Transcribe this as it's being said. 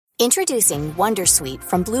Introducing Wondersuite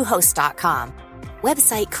from Bluehost.com.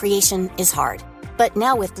 Website creation is hard, but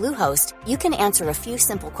now with Bluehost, you can answer a few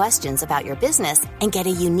simple questions about your business and get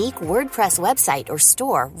a unique WordPress website or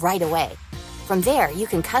store right away. From there, you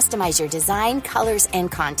can customize your design, colors,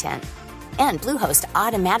 and content. And Bluehost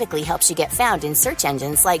automatically helps you get found in search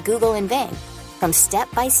engines like Google and Bing. From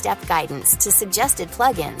step-by-step guidance to suggested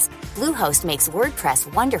plugins, Bluehost makes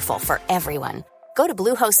WordPress wonderful for everyone. Go to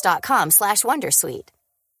bluehost.com/wondersuite.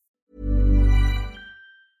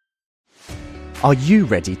 Are you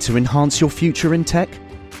ready to enhance your future in tech?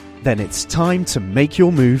 Then it's time to make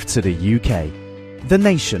your move to the UK, the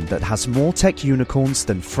nation that has more tech unicorns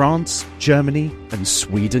than France, Germany, and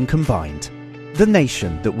Sweden combined. The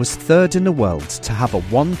nation that was third in the world to have a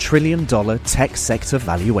 $1 trillion tech sector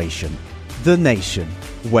valuation. The nation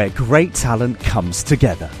where great talent comes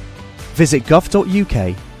together. Visit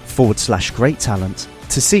gov.uk/great talent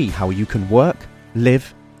to see how you can work,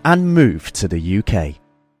 live, and move to the UK.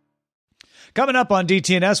 Coming up on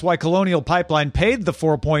DTNS, why Colonial Pipeline paid the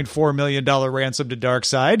 $4.4 million ransom to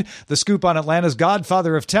DarkSide, the scoop on Atlanta's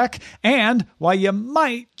godfather of tech, and why you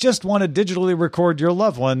might just want to digitally record your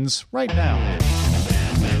loved ones right now.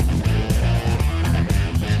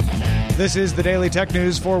 This is the Daily Tech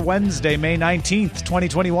News for Wednesday, May 19th,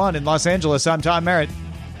 2021 in Los Angeles. I'm Tom Merritt.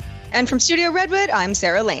 And from Studio Redwood, I'm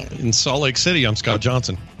Sarah Lane. In Salt Lake City, I'm Scott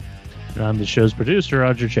Johnson. And I'm the show's producer,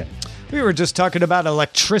 Roger Chen. We were just talking about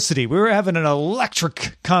electricity. We were having an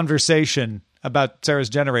electric conversation about Sarah's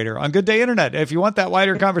generator on Good Day Internet. If you want that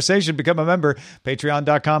wider conversation, become a member.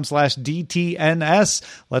 Patreon.com/DTNS.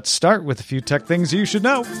 Let's start with a few tech things you should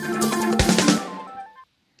know.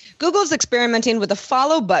 Google's experimenting with a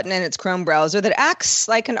follow button in its Chrome browser that acts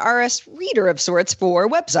like an RSS reader of sorts for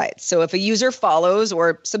websites. So if a user follows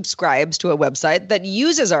or subscribes to a website that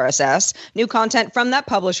uses RSS, new content from that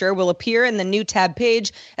publisher will appear in the new tab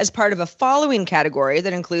page as part of a following category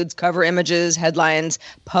that includes cover images, headlines,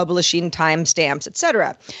 publishing timestamps,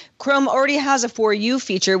 etc. Chrome already has a For You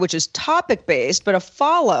feature, which is topic-based, but a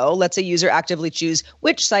follow lets a user actively choose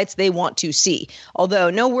which sites they want to see.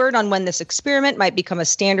 Although no word on when this experiment might become a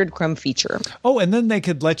standard Chrome feature. Oh, and then they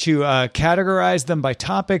could let you categorize them by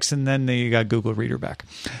topics, and then you got Google Reader back.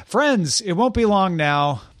 Friends, it won't be long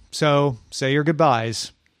now, so say your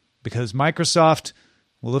goodbyes, because Microsoft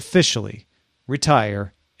will officially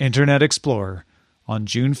retire Internet Explorer on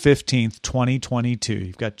June 15th, 2022.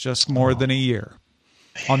 You've got just more than a year.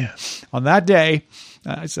 On that day,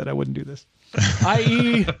 I said I wouldn't do this.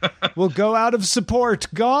 IE will go out of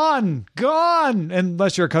support. Gone.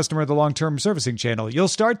 Unless you're a customer of the long-term servicing channel. You'll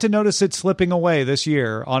start to notice it slipping away this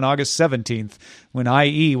year on August 17th, when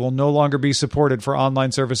IE will no longer be supported for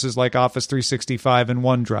online services like Office 365 and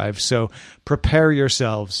OneDrive. So prepare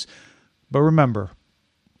yourselves. But remember,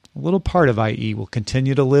 a little part of IE will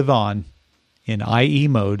continue to live on in IE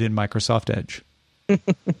mode in Microsoft Edge.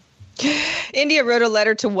 India wrote a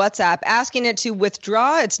letter to WhatsApp asking it to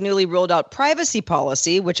withdraw its newly rolled out privacy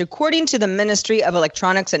policy, which, according to the Ministry of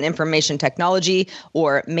Electronics and Information Technology,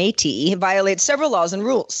 or MeitY, violates several laws and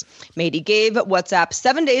rules. MeitY gave WhatsApp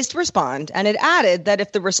 7 days to respond, and it added that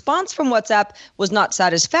if the response from WhatsApp was not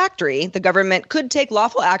satisfactory, the government could take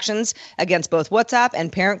lawful actions against both WhatsApp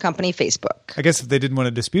and parent company Facebook. I guess if they didn't want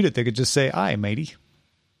to dispute it, they could just say, aye, matey.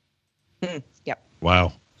 Yep.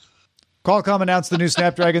 Wow. Qualcomm announced the new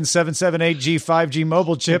Snapdragon 778G 5G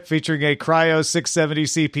mobile chip featuring a Kryo 670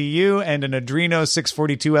 CPU and an Adreno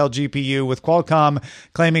 642L GPU, with Qualcomm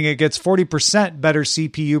claiming it gets 40% better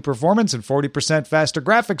CPU performance and 40% faster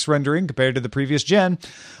graphics rendering compared to the previous gen,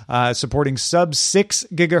 supporting sub-6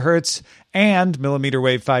 gigahertz and millimeter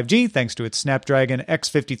wave 5G thanks to its Snapdragon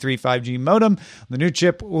X53 5G modem. The new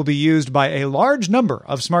chip will be used by a large number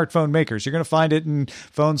of smartphone makers. You're going to find it in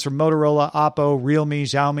phones from Motorola, Oppo, Realme,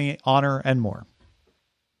 Xiaomi, Honor, and more.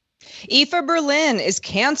 IFA Berlin is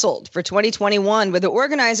canceled for 2021, with the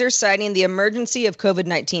organizers citing the emergency of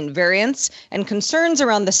COVID-19 variants and concerns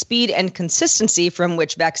around the speed and consistency from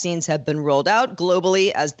which vaccines have been rolled out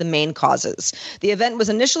globally as the main causes. The event was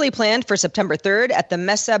initially planned for September 3rd at the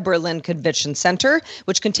Messe Berlin Convention Center,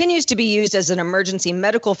 which continues to be used as an emergency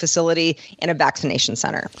medical facility and a vaccination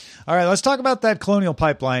center. All right, let's talk about that Colonial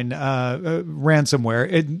Pipeline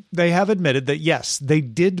ransomware. They have admitted that, yes, they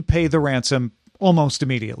did pay the ransom almost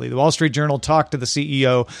immediately. The Wall Street Journal talked to the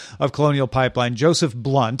CEO of Colonial Pipeline, Joseph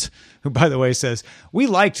Blunt, who, by the way, says, we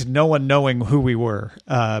liked no one knowing who we were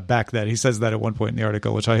back then. He says that at one point in the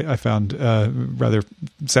article, which I found rather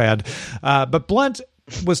sad. But Blunt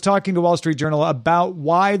was talking to Wall Street Journal about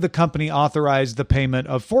why the company authorized the payment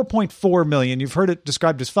of $4.4 million. You've heard it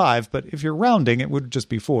described as 5, but if you're rounding, it would just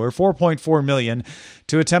be 4.4 million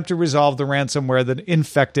to attempt to resolve the ransomware that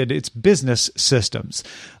infected its business systems.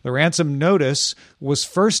 The ransom notice was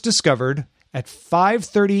first discovered at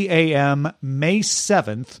 5:30 a.m. May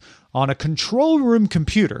 7th on a control room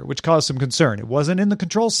computer, which caused some concern. It wasn't in the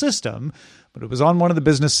control system, but it was on one of the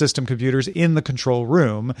business system computers in the control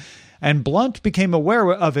room. And Blunt became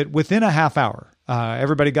aware of it within a half hour.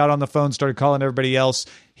 Everybody got on the phone, started calling everybody else.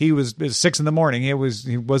 It was 6 a.m.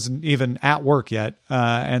 He wasn't even at work yet,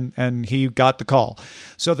 and he got the call.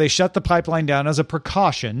 So they shut the pipeline down as a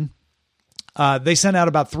precaution. They sent out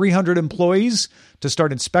about 300 employees to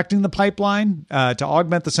start inspecting the pipeline, to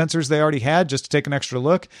augment the sensors they already had, just to take an extra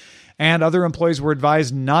look. And other employees were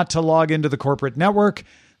advised not to log into the corporate network.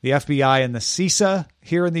 The FBI and the CISA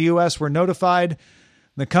here in the U.S. were notified.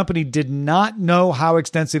 The company did not know how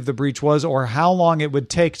extensive the breach was or how long it would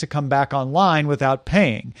take to come back online without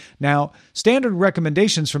paying. Now, standard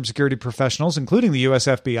recommendations from security professionals, including the U.S.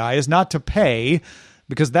 FBI, is not to pay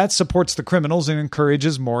because that supports the criminals and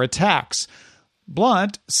encourages more attacks.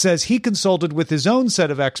 Blunt says he consulted with his own set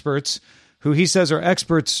of experts, who he says are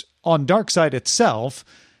experts on DarkSide itself,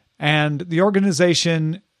 and the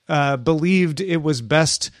organization believed it was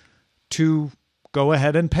best to go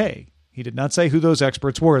ahead and pay. He did not say who those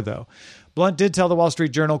experts were, though. Blunt did tell the Wall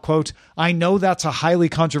Street Journal, quote, "I know that's a highly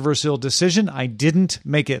controversial decision. I didn't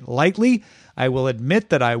make it lightly. I will admit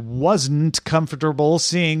that I wasn't comfortable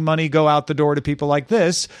seeing money go out the door to people like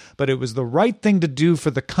this, but it was the right thing to do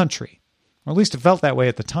for the country." Or at least it felt that way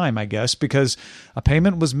at the time, I guess, because a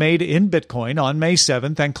payment was made in Bitcoin on May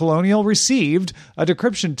 7th, and Colonial received a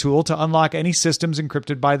decryption tool to unlock any systems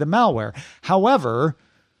encrypted by the malware. However,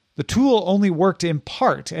 the tool only worked in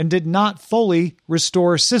part and did not fully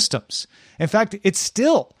restore systems. In fact, it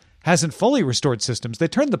still hasn't fully restored systems. They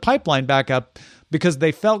turned the pipeline back up because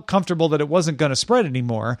they felt comfortable that it wasn't going to spread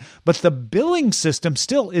anymore, but the billing system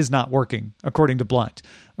still is not working, according to Blunt.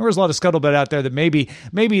 There was a lot of scuttlebutt out there that maybe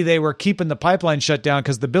they were keeping the pipeline shut down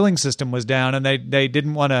because the billing system was down and they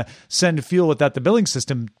didn't want to send fuel without the billing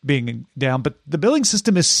system being down, but the billing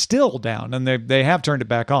system is still down and they have turned it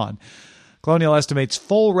back on. Colonial estimates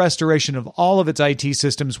full restoration of all of its IT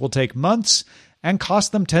systems will take months and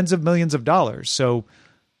cost them tens of millions of dollars. So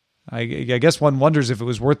I guess one wonders if it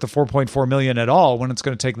was worth the $4.4 million at all when it's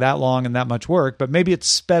going to take that long and that much work, but maybe it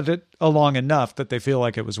sped it along enough that they feel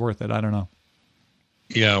like it was worth it. I don't know.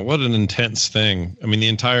 Yeah, what an intense thing. I mean, the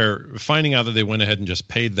entire finding out that they went ahead and just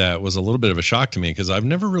paid that was a little bit of a shock to me because I've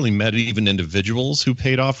never really met even individuals who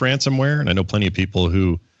paid off ransomware. And I know plenty of people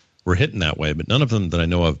who were hit in that way, but none of them that I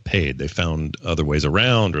know of paid. They found other ways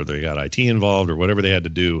around, or they got IT involved, or whatever they had to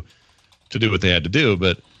do what they had to do.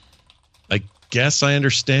 But I guess I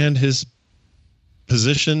understand his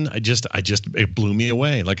position. It blew me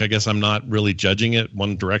away. Like, I guess I'm not really judging it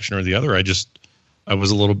one direction or the other. I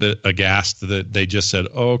was a little bit aghast that they just said,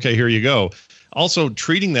 "Oh, okay, here you go." Also,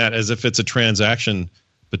 treating that as if it's a transaction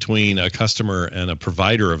between a customer and a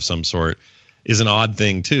provider of some sort is an odd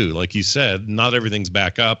thing too. Like you said, not everything's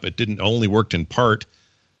back up. It didn't only worked in part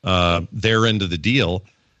their end of the deal,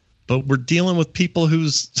 but we're dealing with people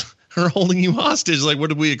who's are holding you hostage. Like, what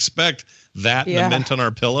did we expect? That and the mint on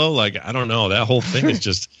our pillow? Like, I don't know. That whole thing is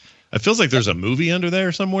just, it feels like there's a movie under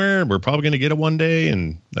there somewhere. We're probably going to get it one day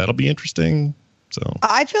and that'll be interesting. So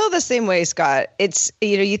I feel the same way, Scott. It's,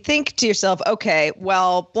 you think to yourself, okay,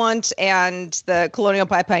 well, Blunt and the Colonial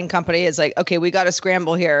Pipeline Company is like, okay, we got to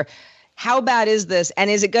scramble here. How bad is this? And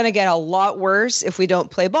is it going to get a lot worse if we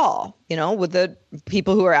don't play ball, with the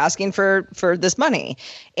people who are asking for this money?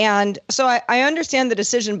 And so I understand the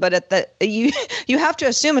decision, but you have to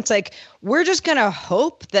assume it's like, we're just going to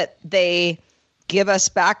hope that they give us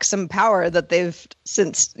back some power that they've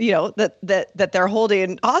since, that they're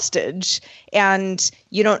holding hostage, and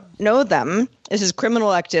you don't know them. This is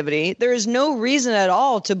criminal activity. There is no reason at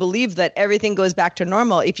all to believe that everything goes back to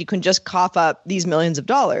normal if you can just cough up these millions of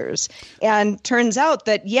dollars. And turns out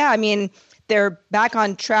that, they're back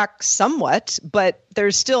on track somewhat, but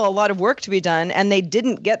there's still a lot of work to be done, and they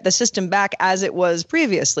didn't get the system back as it was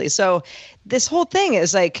previously. So this whole thing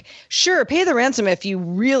is like, sure, pay the ransom if you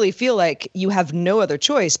really feel like you have no other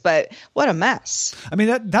choice, but what a mess. I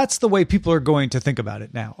mean, that's the way people are going to think about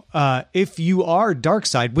it now. If you are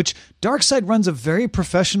DarkSide, which DarkSide runs a very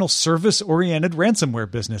professional, service-oriented ransomware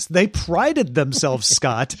business. They prided themselves,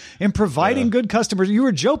 Scott, in providing good customers. You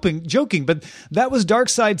were joking, but that was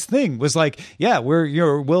DarkSide's thing, was like, yeah,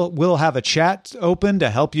 we'll have a chat open to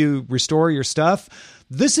help you restore your stuff.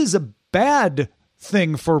 This is a bad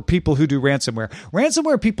thing for people who do ransomware.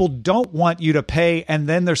 Ransomware people don't want you to pay and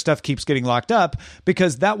then their stuff keeps getting locked up,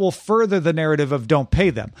 because that will further the narrative of don't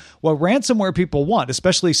pay them. What ransomware people want,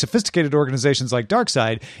 especially sophisticated organizations like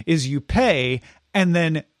DarkSide, is you pay and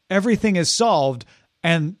then everything is solved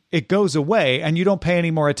and it goes away and you don't pay any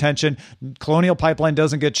more attention. Colonial Pipeline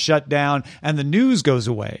doesn't get shut down and the news goes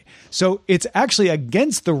away. So it's actually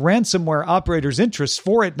against the ransomware operator's interests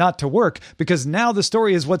for it not to work, because now the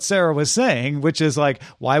story is what Sarah was saying, which is like,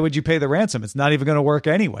 why would you pay the ransom? It's not even going to work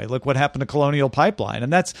anyway. Look what happened to Colonial Pipeline.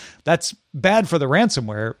 And that's bad for the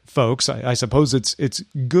ransomware folks. I suppose it's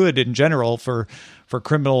good in general for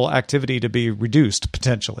criminal activity to be reduced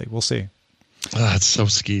potentially. We'll see. It's so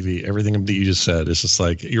skeevy. Everything that you just said is just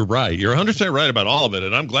like, you're right. You're 100% right about all of it.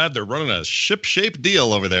 And I'm glad they're running a ship-shaped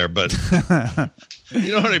deal over there. But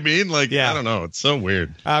you know what I mean? Like, yeah. I don't know. It's so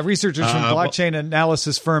weird. Researchers from blockchain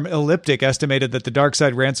analysis firm Elliptic estimated that the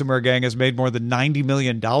DarkSide ransomware gang has made more than $90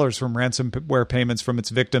 million from ransomware payments from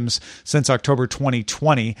its victims since October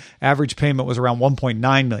 2020. Average payment was around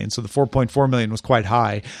 $1.9 million. So the $4.4 million was quite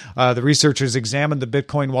high. The researchers examined the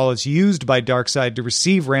Bitcoin wallets used by DarkSide to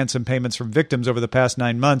receive ransom payments from victims over the past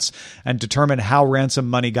 9 months and determine how ransom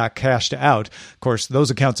money got cashed out. Of course,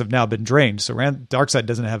 those accounts have now been drained. So DarkSide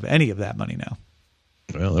doesn't have any of that money now.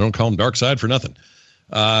 Well, they don't call him Darkseid for nothing.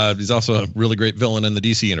 He's also a really great villain in the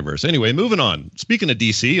DC universe. Anyway, moving on. Speaking of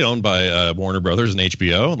DC, owned by Warner Brothers and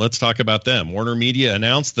HBO, let's talk about them. Warner Media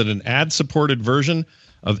announced that an ad-supported version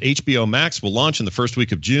of HBO Max will launch in the first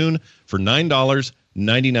week of June for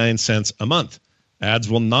 $9.99 a month. Ads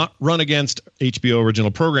will not run against HBO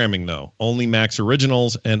original programming, though. Only Max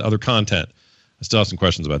originals and other content. I still have some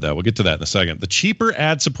questions about that. We'll get to that in a second. The cheaper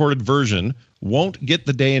ad-supported version won't get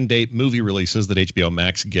the day-and-date movie releases that HBO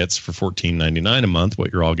Max gets for $14.99 a month,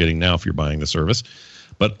 what you're all getting now if you're buying the service.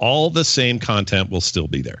 But all the same content will still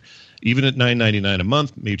be there. Even at $9.99 a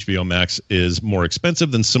month, HBO Max is more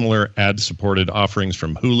expensive than similar ad-supported offerings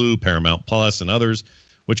from Hulu, Paramount Plus, and others,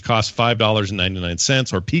 which cost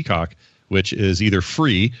 $5.99, or Peacock, which is either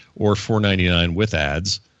free or $4.99 with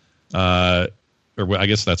ads. Or I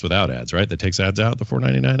guess that's without ads, right? That takes ads out, the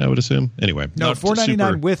 $4.99, I would assume. Anyway, no,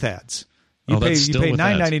 $4.99 with ads. You pay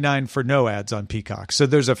 $9.99 for no ads on Peacock. So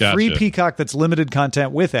there's a free Peacock that's limited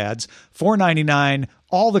content with ads, $4.99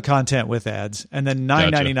 all the content with ads, and then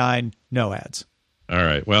 $9.99 no ads. All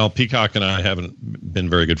right. Well, Peacock and I haven't been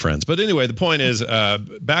very good friends, but anyway, the point is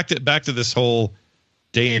back to this whole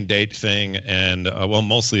day and date thing, and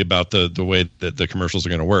mostly about the way that the commercials are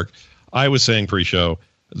going to work. I was saying pre-show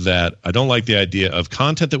that I don't like the idea of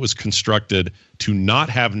content that was constructed to not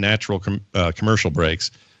have natural commercial breaks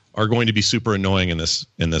are going to be super annoying in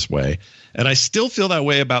this way. And I still feel that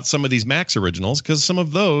way about some of these Max originals, because some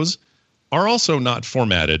of those are also not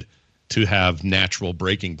formatted to have natural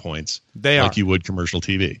breaking points like you would commercial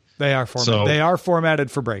TV. They are formatted. So, they are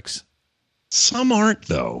formatted for breaks. Some aren't,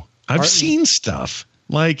 though. I've seen stuff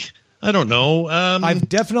like, I don't know. I've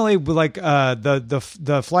definitely, like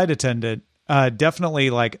the flight attendant, definitely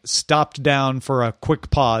like stopped down for a quick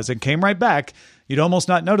pause and came right back. You'd almost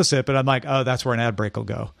not notice it, but I'm like, oh, that's where an ad break will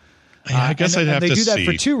go. I guess I'd have to see. They do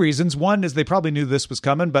that for two reasons. One is they probably knew this was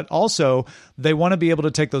coming, but also they want to be able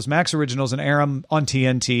to take those Max originals and air them on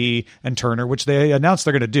TNT and Turner, which they announced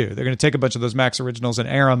they're going to do. They're going to take a bunch of those Max originals and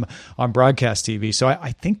air them on broadcast TV. So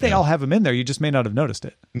I think they all have them in there. You just may not have noticed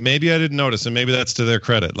it. Maybe I didn't notice, and maybe that's to their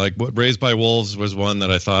credit. Like what Raised by Wolves was one that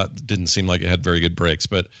I thought didn't seem like it had very good breaks,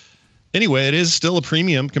 but anyway, it is still a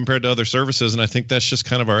premium compared to other services, and I think that's just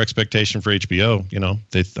kind of our expectation for HBO. You know,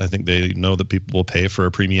 I think they know that people will pay for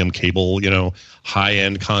a premium cable,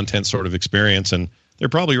 high-end content sort of experience, and they're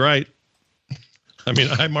probably right. I mean,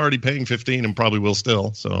 I'm already paying $15 and probably will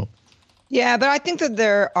still. So, yeah, but I think that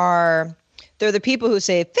there are the people who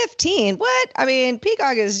say $15. What? I mean,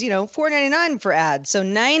 Peacock is $4.99 for ads, so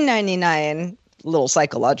 $9.99. Little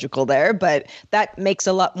psychological there, but that makes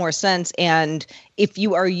a lot more sense. And if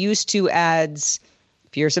you are used to ads,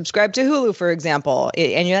 if you're subscribed to Hulu, for example,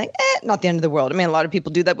 and you're like, not the end of the world. I mean, a lot of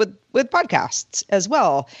people do that with podcasts as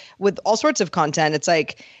well, with all sorts of content. It's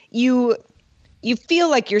like you feel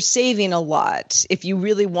like you're saving a lot if you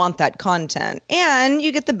really want that content, and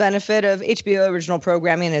you get the benefit of HBO original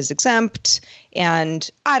programming is exempt. And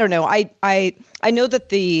I don't know, I know that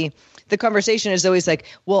the conversation is always like,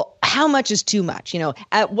 well, how much is too much?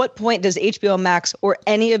 At what point does HBO Max or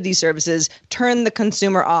any of these services turn the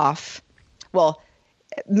consumer off? Well,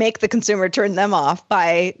 make the consumer turn them off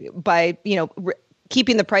by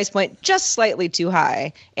keeping the price point just slightly too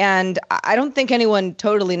high. And I don't think anyone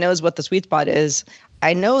totally knows what the sweet spot is.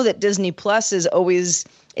 I know that Disney Plus is always,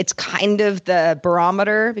 it's kind of the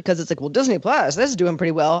barometer because it's like, well, Disney Plus, this is doing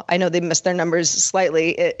pretty well. I know they missed their numbers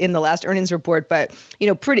slightly in the last earnings report, but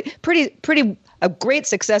pretty a great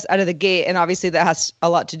success out of the gate. And obviously that has a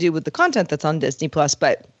lot to do with the content that's on Disney Plus,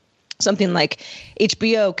 but something like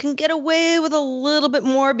HBO can get away with a little bit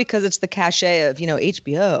more because it's the cachet of,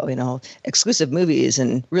 HBO, exclusive movies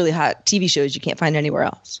and really hot TV shows you can't find anywhere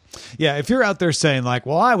else. Yeah, if you're out there saying like,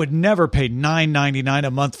 well, I would never pay $9.99 a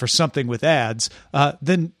month for something with ads,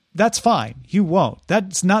 then that's fine. You won't.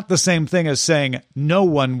 That's not the same thing as saying no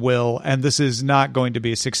one will, and this is not going to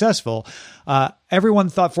be successful. Everyone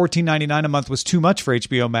thought $14.99 a month was too much for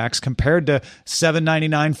HBO Max compared to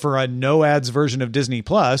 $7.99 for a no ads version of Disney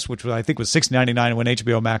Plus, which I think was $6.99 when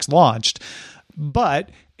HBO Max launched. But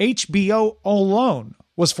HBO alone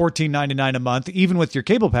was $14.99 a month, even with your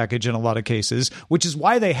cable package in a lot of cases, which is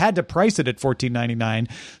why they had to price it at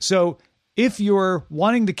 $14.99. So if you're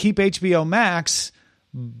wanting to keep HBO Max,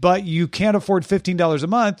 but you can't afford $15 a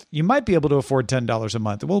month, you might be able to afford $10 a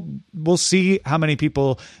month. We'll see how many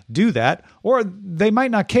people do that, or they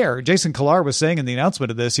might not care. Jason Kilar was saying in the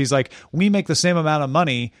announcement of this, he's like, we make the same amount of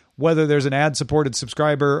money whether there's an ad-supported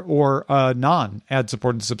subscriber or a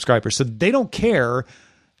non-ad-supported subscriber. So they don't care.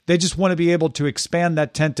 They just want to be able to expand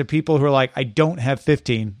that tent to people who are like, I don't have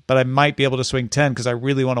 15, but I might be able to swing 10 because I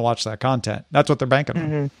really want to watch that content. That's what they're banking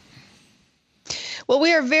on. Well,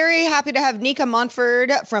 we are very happy to have Nika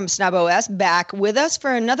Montford from SnapOS back with us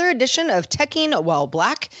for another edition of Teching While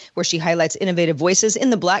Black, where she highlights innovative voices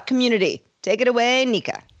in the Black community. Take it away,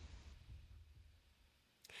 Nika.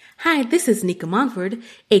 Hi, this is Nika Montford,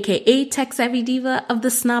 aka Tech Savvy Diva of the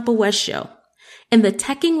SnapOS Show. In the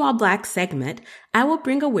Teching While Black segment, I will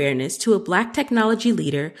bring awareness to a Black technology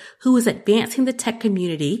leader who is advancing the tech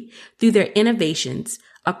community through their innovations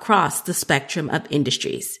across the spectrum of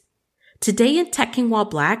industries. Today in Teching While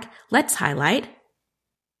Black, let's highlight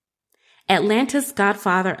Atlanta's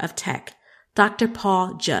godfather of tech, Dr.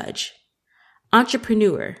 Paul Judge,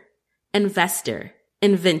 entrepreneur, investor,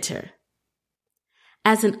 inventor.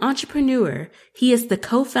 As an entrepreneur, he is the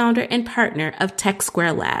co-founder and partner of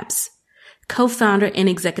TechSquare Labs, co-founder and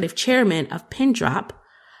executive chairman of Pindrop,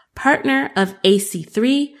 partner of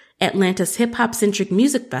AC3, Atlanta's hip-hop-centric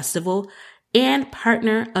music festival, and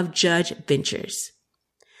partner of Judge Ventures.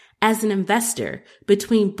 As an investor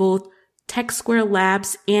between both TechSquare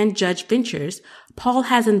Labs and Judge Ventures, Paul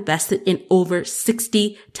has invested in over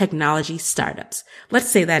 60 technology startups.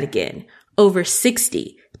 Let's say that again. Over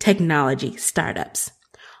 60 technology startups.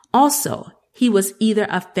 Also, he was either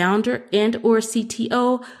a founder and or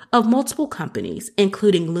CTO of multiple companies,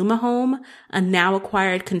 including LumaHome, a now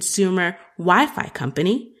acquired consumer Wi-Fi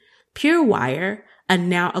company, PureWire, a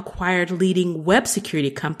now acquired leading web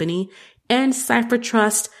security company, and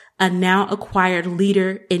CipherTrust, a now acquired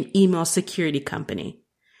leader in email security company.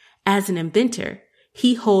 As an inventor,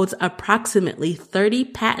 he holds approximately 30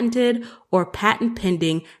 patented or patent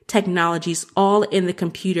pending technologies, all in the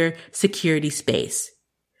computer security space.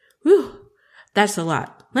 Whew, that's a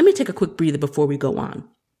lot. Let me take a quick breather before we go on.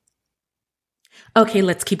 Okay,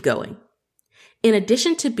 let's keep going. In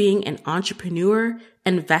addition to being an entrepreneur,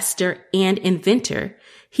 investor, and inventor,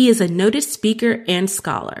 he is a noted speaker and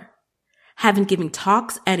scholar, having given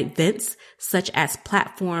talks at events such as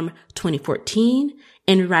Platform 2014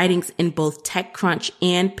 and writings in both TechCrunch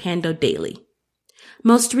and Pando Daily.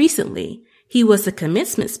 Most recently, he was the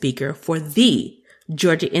commencement speaker for the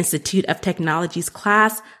Georgia Institute of Technology's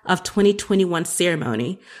Class of 2021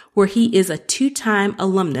 ceremony, where he is a 2-time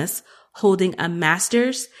alumnus holding a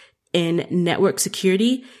master's in network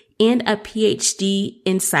security and a PhD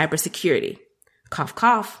in cybersecurity. Cough,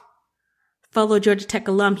 cough. Fellow Georgia Tech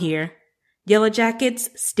alum here. Yellow Jackets,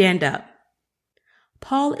 stand up.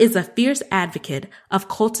 Paul is a fierce advocate of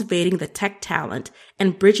cultivating the tech talent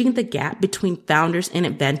and bridging the gap between founders and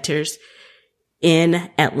inventors in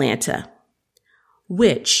Atlanta,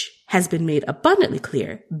 which has been made abundantly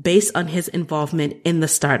clear based on his involvement in the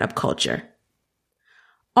startup culture,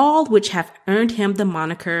 all which have earned him the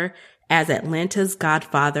moniker as Atlanta's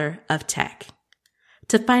godfather of tech.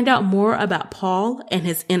 To find out more about Paul and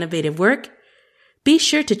his innovative work, be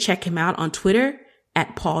sure to check him out on Twitter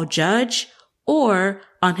at Paul Judge or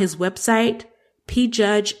on his website,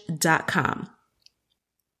 pjudge.com.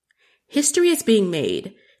 History is being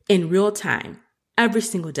made in real time every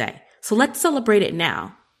single day, so let's celebrate it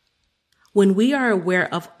now. When we are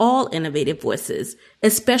aware of all innovative voices,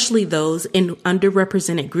 especially those in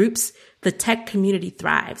underrepresented groups, the tech community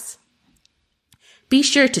thrives. Be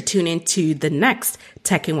sure to tune into the next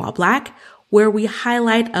Teching While Black, where we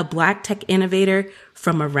highlight a Black tech innovator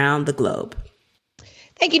from around the globe.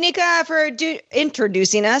 Thank you, Nika, for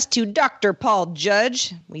introducing us to Dr. Paul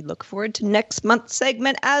Judge. We look forward to next month's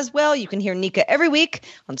segment as well. You can hear Nika every week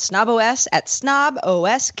on SnobOS at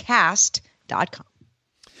snoboscast.com.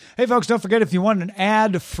 Hey, folks, don't forget, if you want an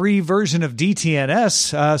ad-free version of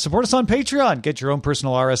DTNS, support us on Patreon. Get your own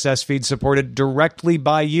personal RSS feed supported directly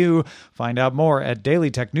by you. Find out more at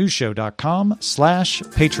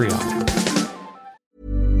dailytechnewsshow.com/Patreon.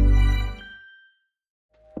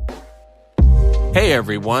 Hey,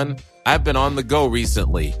 everyone. I've been on the go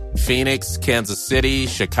recently. Phoenix, Kansas City,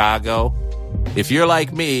 Chicago. If you're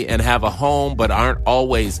like me and have a home but aren't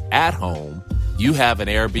always at home, you have an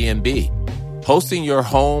Airbnb. Hosting your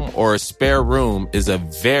home or a spare room is a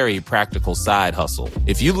very practical side hustle.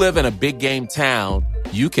 If you live in a big game town,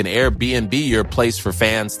 you can Airbnb your place for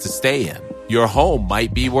fans to stay in. Your home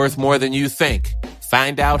might be worth more than you think.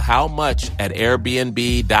 Find out how much at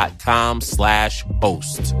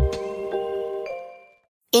airbnb.com/host.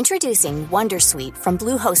 Introducing Wondersuite from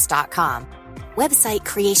Bluehost.com. Website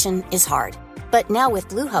creation is hard, but now with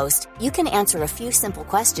Bluehost, you can answer a few simple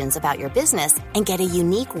questions about your business and get a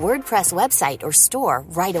unique WordPress website or store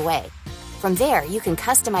right away. From there, you can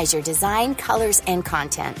customize your design, colors, and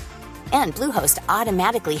content. And Bluehost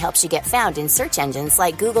automatically helps you get found in search engines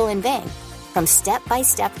like Google and Bing. From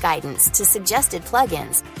step-by-step guidance to suggested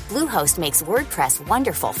plugins, Bluehost makes WordPress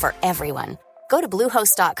wonderful for everyone. Go to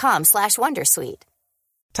bluehost.com/wondersuite.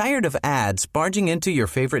 Tired of ads barging into your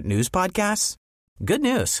favorite news podcasts? Good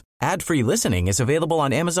news. Ad-free listening is available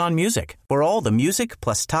on Amazon Music for all the music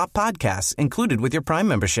plus top podcasts included with your Prime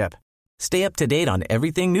membership. Stay up to date on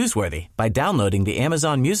everything newsworthy by downloading the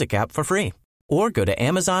Amazon Music app for free or go to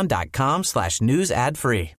amazon.com/news ad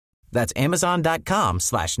free. That's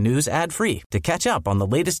amazon.com/news ad free to catch up on the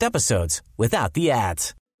latest episodes without the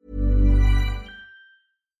ads.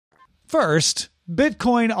 First,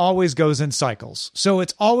 Bitcoin always goes in cycles, so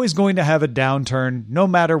it's always going to have a downturn no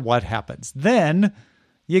matter what happens. Then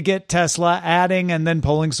you get Tesla adding and then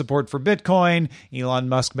pulling support for Bitcoin, Elon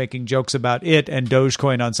Musk making jokes about it and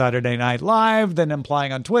Dogecoin on Saturday Night Live, then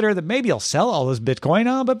implying on Twitter that maybe he'll sell all his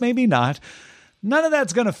Bitcoin, but maybe not. None of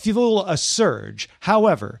that's going to fuel a surge.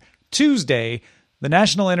 However, Tuesday, the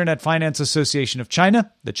National Internet Finance Association of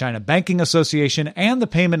China, the China Banking Association, and the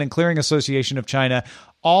Payment and Clearing Association of China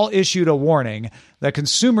all issued a warning that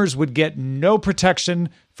consumers would get no protection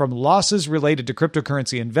from losses related to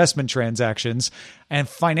cryptocurrency investment transactions, and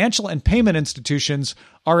financial and payment institutions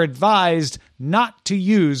are advised not to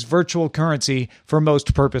use virtual currency for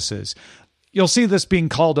most purposes. You'll see this being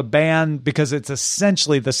called a ban because it's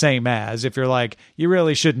essentially the same as if you're like, you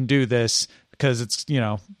really shouldn't do this, because it's,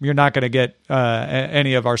 you're not going to get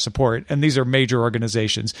any of our support. And these are major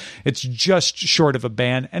organizations. It's just short of a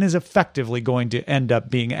ban and is effectively going to end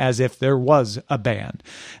up being as if there was a ban.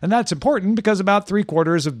 And that's important because about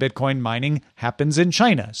 3/4 of Bitcoin mining happens in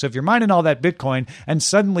China. So if you're mining all that Bitcoin and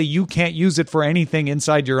suddenly you can't use it for anything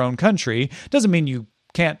inside your own country, doesn't mean you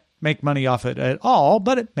can't make money off it at all,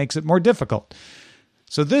 but it makes it more difficult.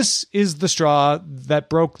 So this is the straw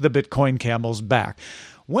that broke the Bitcoin camel's back.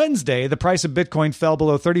 Wednesday, the price of Bitcoin fell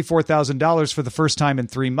below $34,000 for the first time in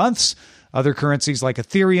 3 months. Other currencies like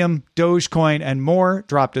Ethereum, Dogecoin, and more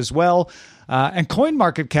dropped as well. And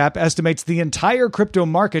CoinMarketCap estimates the entire crypto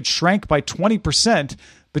market shrank by 20%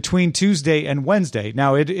 between Tuesday and Wednesday.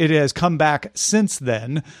 Now, it has come back since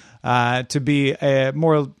then to be a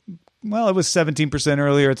more... Well, it was 17%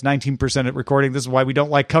 earlier. It's 19% at recording. This is why we don't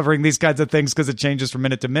like covering these kinds of things, because it changes from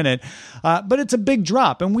minute to minute. But it's a big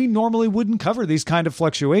drop, and we normally wouldn't cover these kind of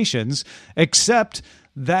fluctuations, except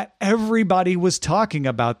that everybody was talking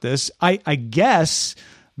about this, I guess,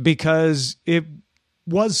 because it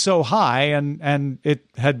was so high and it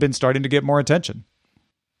had been starting to get more attention.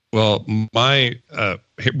 Well,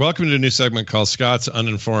 welcome to a new segment called Scott's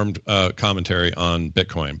Uninformed Commentary on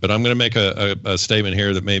Bitcoin. But I'm going to make a statement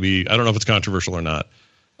here that maybe, I don't know if it's controversial or not.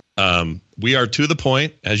 We are to the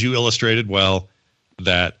point, as you illustrated well,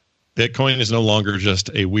 that Bitcoin is no longer just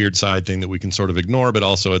a weird side thing that we can sort of ignore, but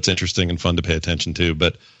also it's interesting and fun to pay attention to.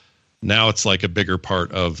 But now it's like a bigger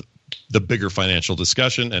part of the bigger financial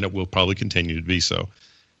discussion, and it will probably continue to be so.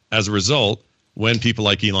 As a result, when people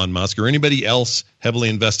like Elon Musk or anybody else heavily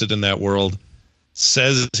invested in that world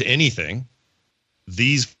says anything,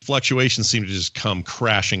 these fluctuations seem to just come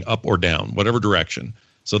crashing up or down, whatever direction.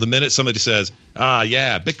 So the minute somebody says,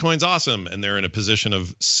 yeah, Bitcoin's awesome, and they're in a position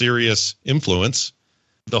of serious influence,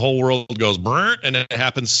 the whole world goes brrr, and it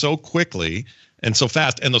happens so quickly and so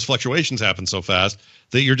fast, and those fluctuations happen so fast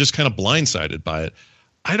that you're just kind of blindsided by it.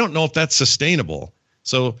 I don't know if that's sustainable.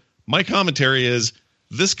 So my commentary is,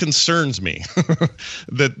 this concerns me.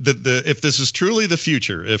 that if this is truly the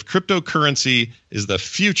future, if cryptocurrency is the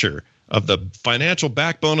future of the financial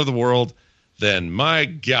backbone of the world, then my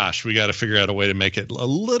gosh, we got to figure out a way to make it a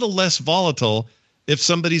little less volatile. If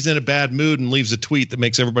somebody's in a bad mood and leaves a tweet that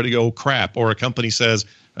makes everybody go crap, or a company says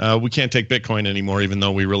we can't take Bitcoin anymore, even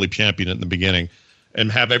though we really championed it in the beginning,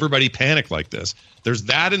 and have everybody panic like this. There's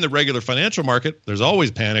that in the regular financial market. There's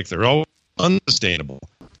always panic. They're always unsustainable.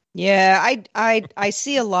 Yeah, I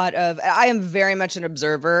see a lot of. I am very much an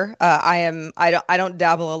observer. I don't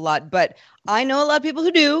dabble a lot, but I know a lot of people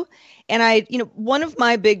who do. And one of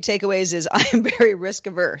my big takeaways is I am very risk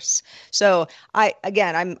averse. So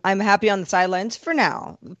I'm happy on the sidelines for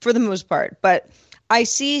now, for the most part. But I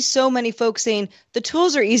see so many folks saying the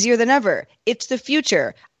tools are easier than ever. It's the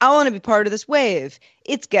future. I want to be part of this wave.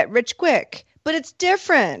 It's get rich quick. But it's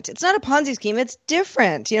different. It's not a Ponzi scheme. It's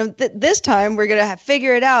different. This time we're going to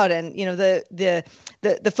figure it out. And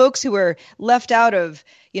the folks who were left out of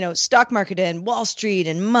stock market and Wall Street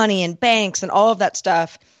and money and banks and all of that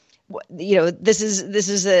stuff. This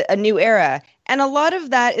is a new era, and a lot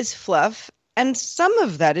of that is fluff, and some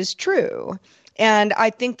of that is true. And I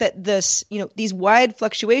think that these wide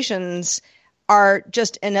fluctuations are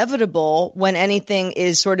just inevitable when anything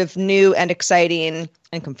is sort of new and exciting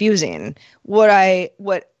and confusing. What I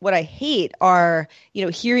hate are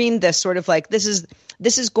hearing this sort of like this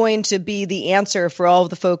is going to be the answer for all of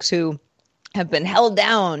the folks who have been held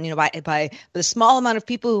down, by the small amount of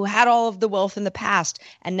people who had all of the wealth in the past.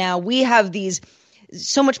 And now we have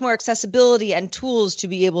so much more accessibility and tools to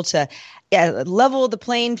be able to level the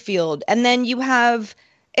playing field. And then you have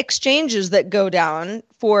exchanges that go down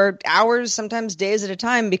for hours, sometimes days at a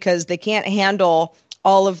time, because they can't handle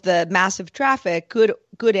all of the massive traffic,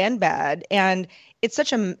 good and bad. And it's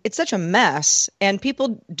such a mess, and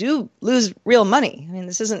people do lose real money. I mean,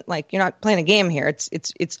 this isn't like you're not playing a game here.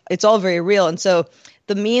 It's all very real. And so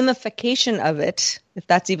the memification of it, if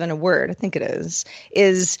that's even a word, I think it is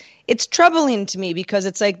it's troubling to me, because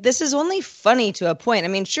it's like, this is only funny to a point. I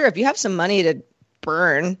mean, sure, if you have some money to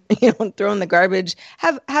burn, throw in the garbage,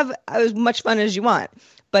 have as much fun as you want.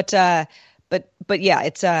 But yeah,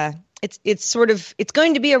 it's sort of, it's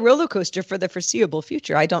going to be a roller coaster for the foreseeable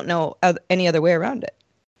future. I don't know any other way around it.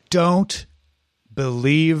 Don't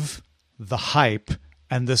believe the hype,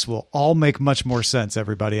 and this will all make much more sense,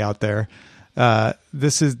 everybody out there.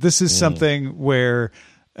 This is something where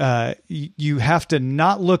you have to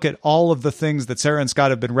not look at all of the things that Sarah and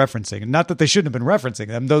Scott have been referencing, and not that they shouldn't have been referencing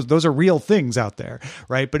them. Those are real things out there,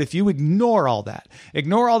 right? But if you ignore all that,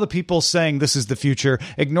 ignore all the people saying this is the future,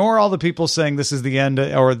 ignore all the people saying this is the end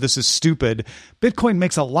or this is stupid, Bitcoin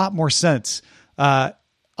makes a lot more sense.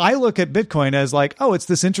 I look at Bitcoin as like, oh, it's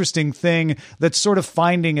this interesting thing that's sort of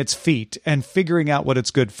finding its feet and figuring out what it's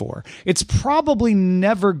good for. It's probably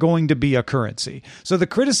never going to be a currency. So the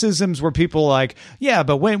criticisms were people like, yeah,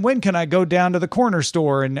 but when can I go down to the corner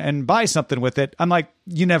store and buy something with it? I'm like,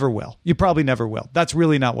 you never will. You probably never will. That's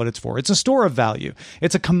really not what it's for. It's a store of value.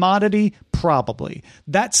 It's a commodity, probably.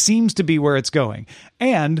 That seems to be where it's going.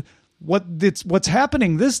 And what's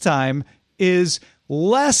happening this time is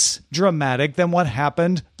less dramatic than what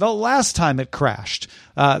happened the last time it crashed.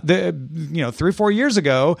 3 or 4 years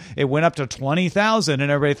ago, it went up to 20,000 and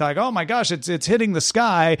everybody thought, oh my gosh, it's hitting the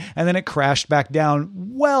sky. And then it crashed back down,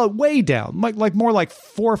 way down, like more like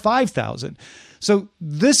 4,000 or 5,000. So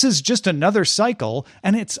this is just another cycle,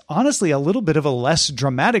 and it's honestly a little bit of a less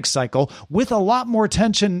dramatic cycle with a lot more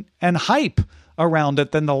tension and hype around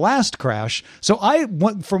it than the last crash. So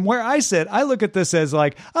from where I sit, I look at this as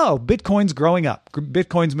like, oh, Bitcoin's growing up.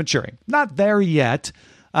 Bitcoin's maturing. Not there yet,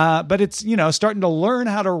 but it's, starting to learn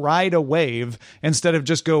how to ride a wave instead of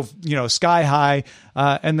just go, sky high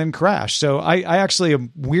and then crash. So I actually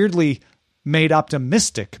am weirdly made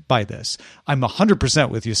optimistic by this. I'm 100%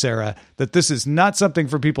 with you, Sarah, that this is not something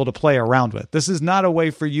for people to play around with. This is not a way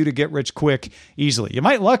for you to get rich quick easily. You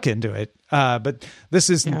might luck into it, but this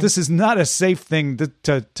is not a safe thing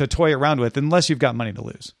to toy around with unless you've got money to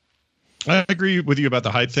lose. I agree with you about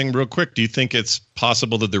the hype thing. Real quick, do you think it's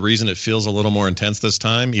possible that the reason it feels a little more intense this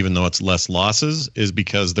time, even though it's less losses, is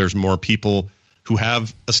because there's more people who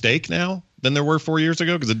have a stake now than there were 4 years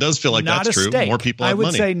ago? Because it does feel like that's true. Stake. More people have money. I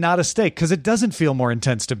would say not a stake, because it doesn't feel more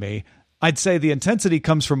intense to me. I'd say the intensity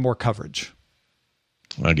comes from more coverage.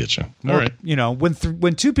 I get you. All right.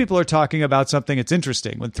 When 2 people are talking about something, it's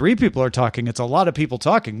interesting. When 3 people are talking, it's a lot of people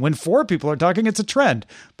talking. When 4 people are talking, it's a trend,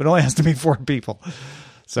 but it only has to be 4 people.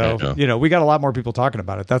 So, we got a lot more people talking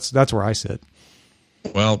about it. That's where I sit.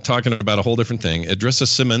 Well, talking about a whole different thing, Idrissa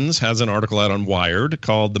Simmons has an article out on Wired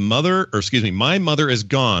called My Mother is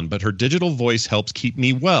Gone, but Her Digital Voice Helps Keep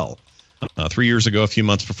Me Well. 3 years ago, a few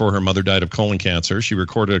months before her mother died of colon cancer, she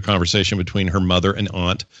recorded a conversation between her mother and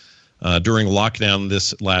aunt. During lockdown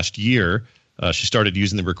this last year, she started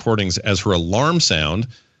using the recordings as her alarm sound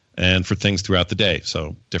and for things throughout the day,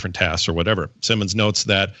 so different tasks or whatever. Simmons notes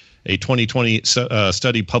that a 2020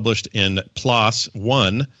 study published in PLOS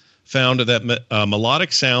One found that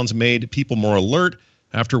melodic sounds made people more alert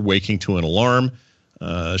after waking to an alarm.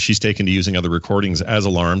 She's taken to using other recordings as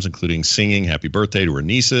alarms, including singing happy birthday to her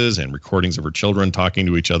nieces and recordings of her children talking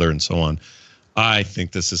to each other and so on. I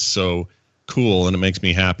think this is so cool, and it makes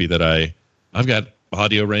me happy that I've got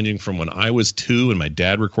audio ranging from when I was 2 and my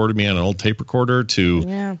dad recorded me on an old tape recorder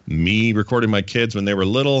to me recording my kids when they were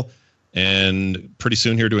little, and pretty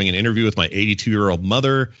soon here doing an interview with my 82-year-old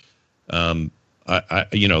mother. The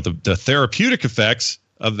therapeutic effects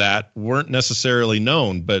of that weren't necessarily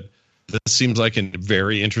known, but this seems like a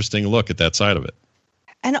very interesting look at that side of it.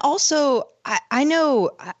 And also, I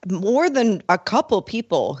know more than a couple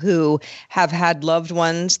people who have had loved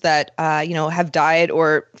ones that, have died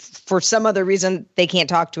or for some other reason they can't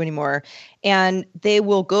talk to anymore. And they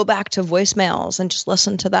will go back to voicemails and just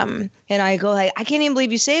listen to them. And I go like, I can't even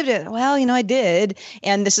believe you saved it. Well, I did.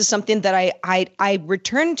 And this is something that I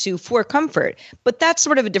return to for comfort. But that's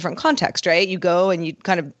sort of a different context, right? You go and you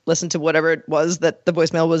kind of listen to whatever it was that the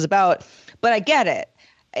voicemail was about. But I get it.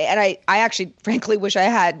 And I actually, frankly, wish I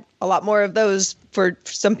had a lot more of those for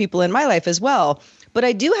some people in my life as well. But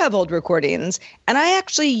I do have old recordings, and I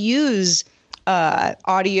actually use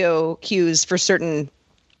audio cues for certain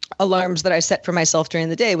alarms that I set for myself during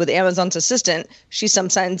the day. With Amazon's Assistant, she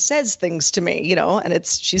sometimes says things to me, and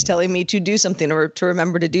she's telling me to do something or to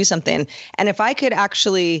remember to do something. And if I could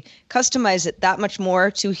actually customize it that much more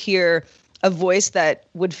to hear a voice that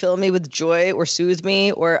would fill me with joy or soothe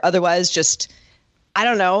me or otherwise just, I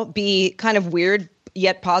don't know, be kind of weird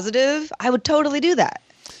yet positive, I would totally do that.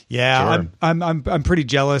 Yeah, sure. I'm pretty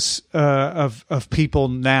jealous of people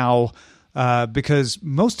now because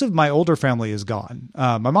most of my older family is gone.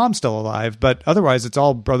 My mom's still alive, but otherwise it's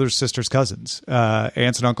all brothers, sisters, cousins.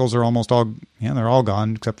 Aunts and uncles are almost all, they're all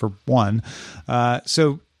gone except for one.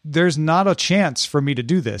 So there's not a chance for me to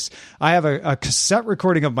do this. I have a cassette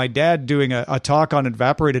recording of my dad doing a talk on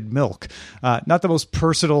evaporated milk. Not the most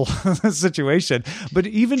personal situation, but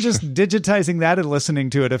even just digitizing that and listening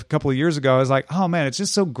to it a couple of years ago, I was like, oh man, it's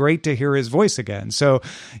just so great to hear his voice again. So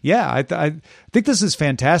yeah, I think this is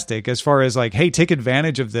fantastic as far as like, hey, take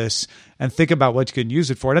advantage of this and think about what you can use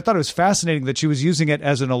it for. And I thought it was fascinating that she was using it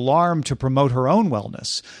as an alarm to promote her own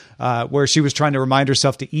wellness, where she was trying to remind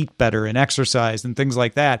herself to eat better and exercise and things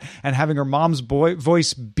like that. And having her mom's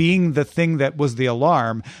voice being the thing that was the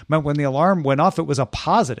alarm meant when the alarm went off, it was a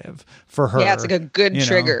positive for her. Yeah, it's like a good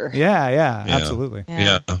trigger. Yeah, absolutely.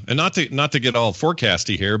 Yeah. And not to get all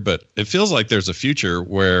forecasty here, but it feels like there's a future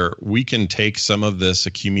where we can take some of this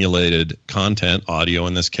accumulated content, audio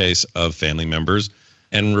in this case, of family members,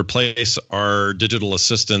 and replace our digital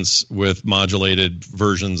assistants with modulated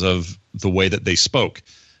versions of the way that they spoke.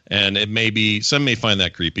 And it may be, some may find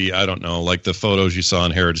that creepy. I don't know, like the photos you saw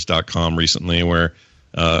on heritage.com recently where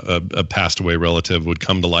a passed away relative would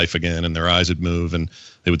come to life again and their eyes would move and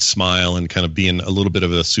they would smile and kind of be in a little bit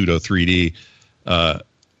of a pseudo 3D.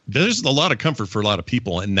 There's a lot of comfort for a lot of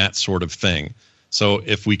people in that sort of thing. So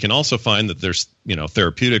if we can also find that there's,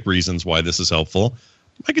 therapeutic reasons why this is helpful,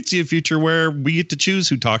 I could see a future where we get to choose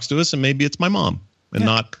who talks to us, and maybe it's my mom and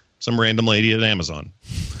not some random lady at Amazon.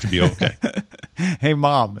 It should be okay. Hey,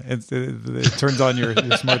 Mom, it turns on your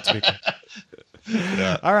smart speaker.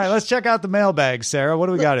 Yeah. All right, let's check out the mailbag, Sarah. What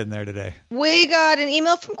do we got in there today? We got an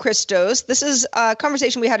email from Christos. This is a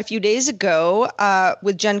conversation we had a few days ago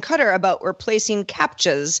with Jen Cutter about replacing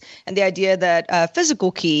CAPTCHAs and the idea that a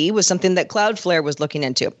physical key was something that Cloudflare was looking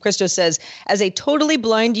into. Christos says, as a totally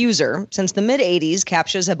blind user, since the mid-'80s,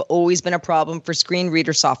 CAPTCHAs have always been a problem for screen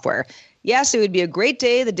reader software. Yes, it would be a great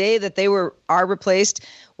day, the day that they are replaced,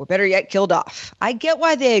 or better yet, killed off. I get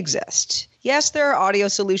why they exist. Yes, there are audio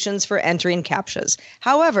solutions for entering CAPTCHAs.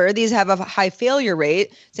 However, these have a high failure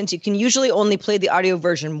rate since you can usually only play the audio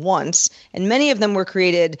version once, and many of them were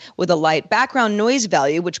created with a light background noise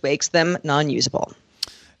value, which makes them non-usable.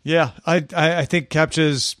 Yeah, I think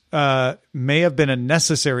CAPTCHAs may have been a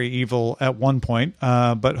necessary evil at one point,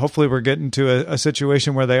 but hopefully we're getting to a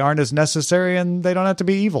situation where they aren't as necessary and they don't have to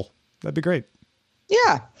be evil. That'd be great.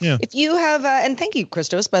 Yeah. If you have, and thank you,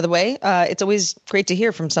 Christos, by the way. It's always great to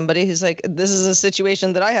hear from somebody who's like, this is a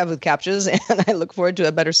situation that I have with CAPTCHAs, and I look forward to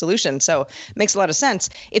a better solution. So it makes a lot of sense.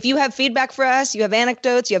 If you have feedback for us, you have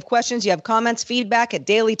anecdotes, you have questions, you have comments, feedback at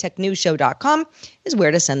dailytechnewsshow.com is where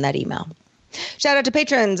to send that email. Shout out to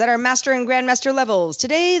patrons at our Master and Grandmaster levels.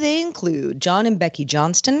 Today they include John and Becky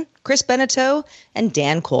Johnston, Chris Beneteau, and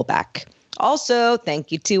Dan Kolbach. Also,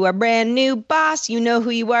 thank you to our brand new boss. You know who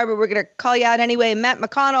you are, but we're going to call you out anyway. Matt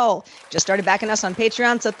McConnell just started backing us on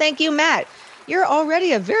Patreon, so thank you, Matt. You're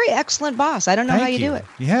already a very excellent boss. I don't know how you do it.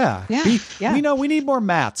 Yeah. Yeah. We know we need more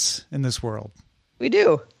Matts in this world. We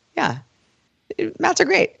do. Yeah. Matts are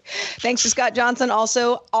great. Thanks to Scott Johnson.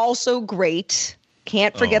 Also great.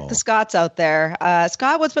 Can't forget the Scotts out there.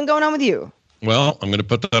 Scott, what's been going on with you? Well, I'm going to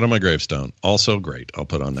put that on my gravestone. Also great. I'll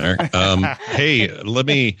put on there. Hey, let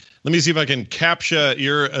me see if I can capture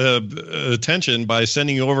your attention by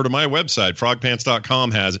sending you over to my website.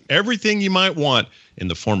 Frogpants.com has everything you might want in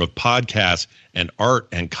the form of podcasts and art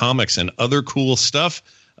and comics and other cool stuff.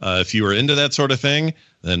 If you are into that sort of thing,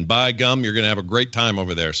 then by gum, you're going to have a great time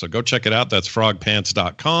over there. So go check it out. That's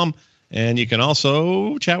frogpants.com. And you can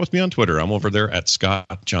also chat with me on Twitter. I'm over there at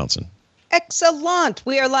Scott Johnson. Excellent.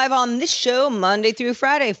 We are live on this show Monday through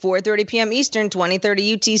Friday, 4:30 p.m. Eastern,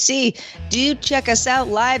 20:30 UTC. Do check us out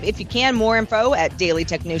live if you can. More info at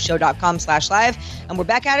dailytechnewsshow.com/live. And we're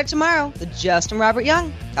back at it tomorrow with Justin Robert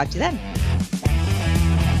Young. Talk to you then.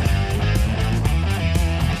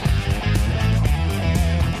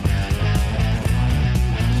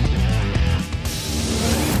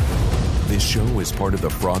 This show is part of the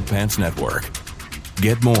Frog Pants Network.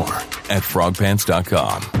 Get more at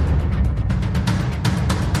frogpants.com.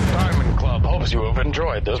 Diamond Club hopes you have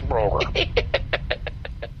enjoyed this program.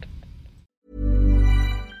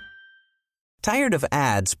 Tired of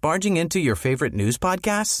ads barging into your favorite news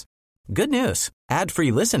podcasts? Good news.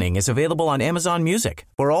 Ad-free listening is available on Amazon Music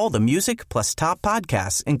for all the music plus top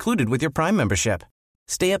podcasts included with your Prime membership.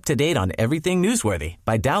 Stay up to date on everything newsworthy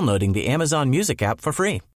by downloading the Amazon Music app for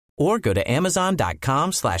free. Or go to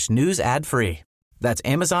amazon.com/news ad free. That's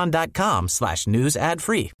amazon.com/news ad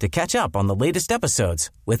free to catch up on the latest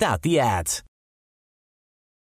episodes without the ads.